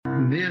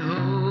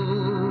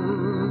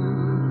Behold,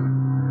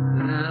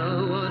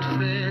 thou art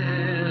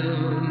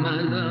fair,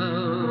 my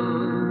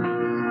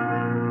love.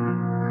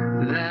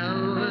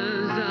 Thou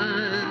was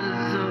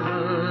eyes of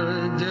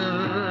a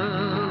dove,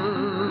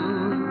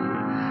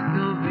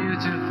 so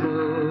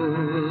beautiful,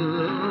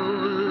 oh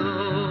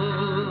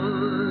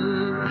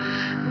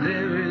Lord.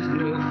 There is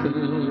no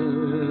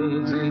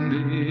fault in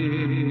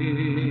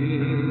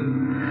thee.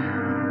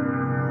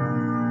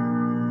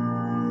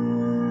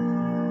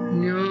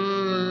 Your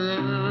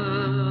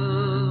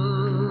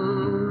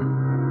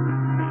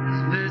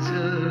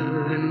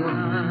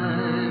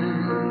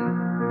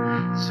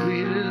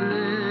sweeter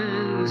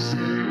than the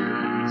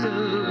scent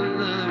of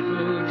thy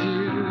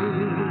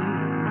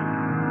perfume.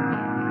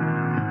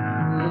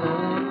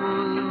 Oh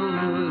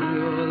Lord,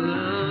 your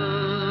love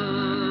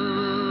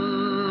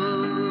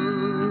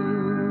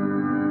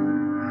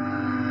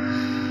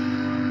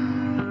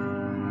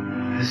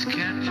has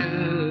captured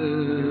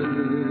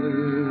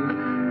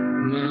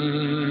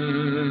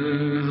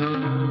my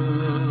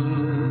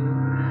heart.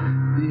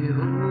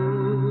 Behold,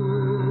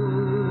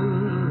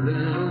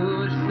 thou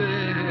art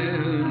fair,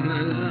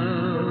 my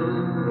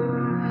love.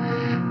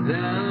 Thou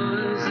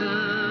art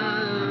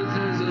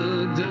as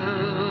a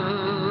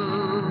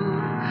dove.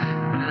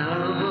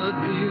 Thou art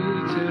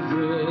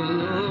beautiful,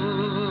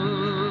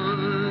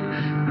 Lord.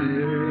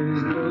 There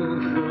is no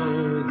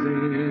fault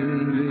in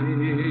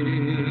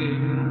thee,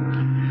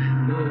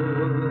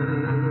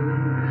 Lord.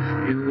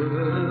 Your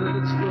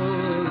words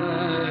fall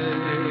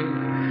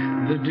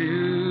like the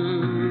dew.